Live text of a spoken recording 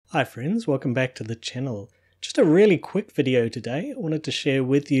Hi friends, welcome back to the channel. Just a really quick video today. I wanted to share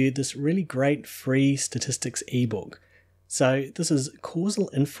with you this really great free statistics ebook. So this is Causal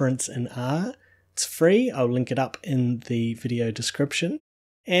Inference in R. It's free, I'll link it up in the video description.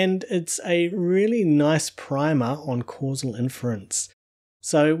 And it's a really nice primer on causal inference.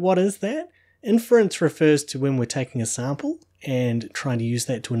 So what is that? Inference refers to when we're taking a sample and trying to use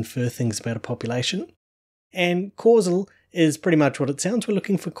that to infer things about a population. And causal is pretty much what it sounds. We're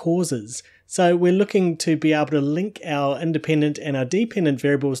looking for causes. So we're looking to be able to link our independent and our dependent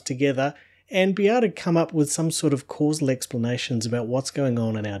variables together and be able to come up with some sort of causal explanations about what's going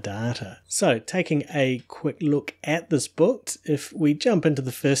on in our data. So taking a quick look at this book, if we jump into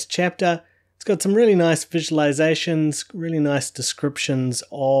the first chapter, it's got some really nice visualizations, really nice descriptions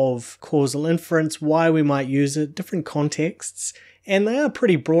of causal inference, why we might use it, different contexts. And they are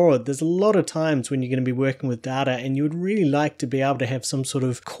pretty broad. There's a lot of times when you're going to be working with data and you would really like to be able to have some sort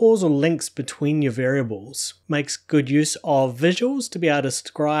of causal links between your variables. Makes good use of visuals to be able to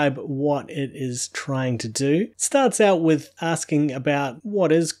describe what it is trying to do. It starts out with asking about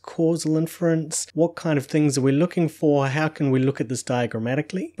what is causal inference, what kind of things are we looking for, how can we look at this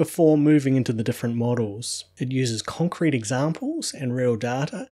diagrammatically before moving into the different models. It uses concrete examples and real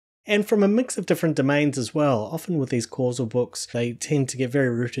data. And from a mix of different domains as well. Often with these causal books, they tend to get very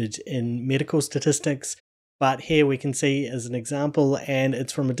rooted in medical statistics. But here we can see as an example, and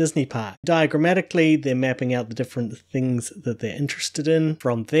it's from a Disney park. Diagrammatically, they're mapping out the different things that they're interested in.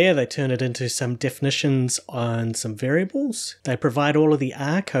 From there, they turn it into some definitions on some variables. They provide all of the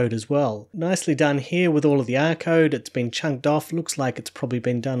R code as well. Nicely done here with all of the R code. It's been chunked off. Looks like it's probably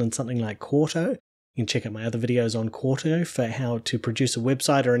been done in something like Quarto. You can check out my other videos on Quarto for how to produce a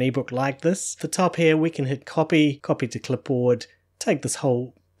website or an ebook like this. At the top here, we can hit copy to clipboard, take this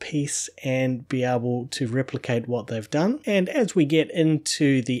whole piece and be able to replicate what they've done. And as we get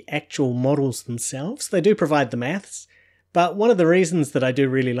into the actual models themselves, they do provide the maths. But one of the reasons that I do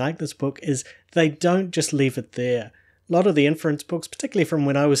really like this book is they don't just leave it there. A lot of the inference books, particularly from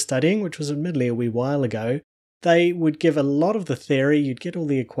when I was studying, which was admittedly a wee while ago, they would give a lot of the theory. You'd get all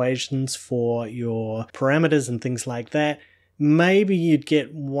the equations for your parameters and things like that. Maybe you'd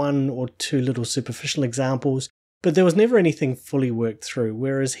get one or two little superficial examples, but there was never anything fully worked through.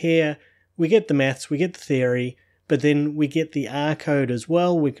 Whereas here, we get the maths, we get the theory, but then we get the R code as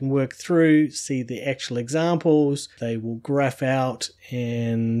well. We can work through, see the actual examples. They will graph out,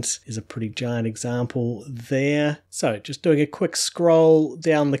 and there's a pretty giant example there. So just doing a quick scroll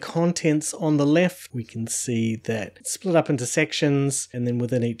down the contents on the left, we can see that it's split up into sections, and then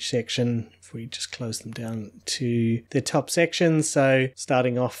within each section, if we just close them down to their top sections. So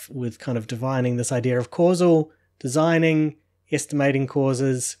starting off with kind of defining this idea of causal, designing, estimating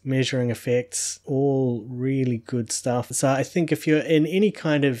causes, measuring effects, all really good stuff. So I think if you're in any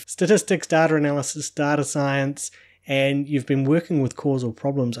kind of statistics, data analysis, data science, and you've been working with causal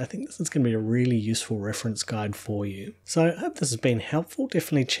problems, I think this is going to be a really useful reference guide for you. So I hope this has been helpful.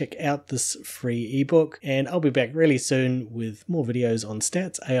 Definitely check out this free ebook, and I'll be back really soon with more videos on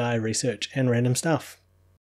stats, AI, research, and random stuff.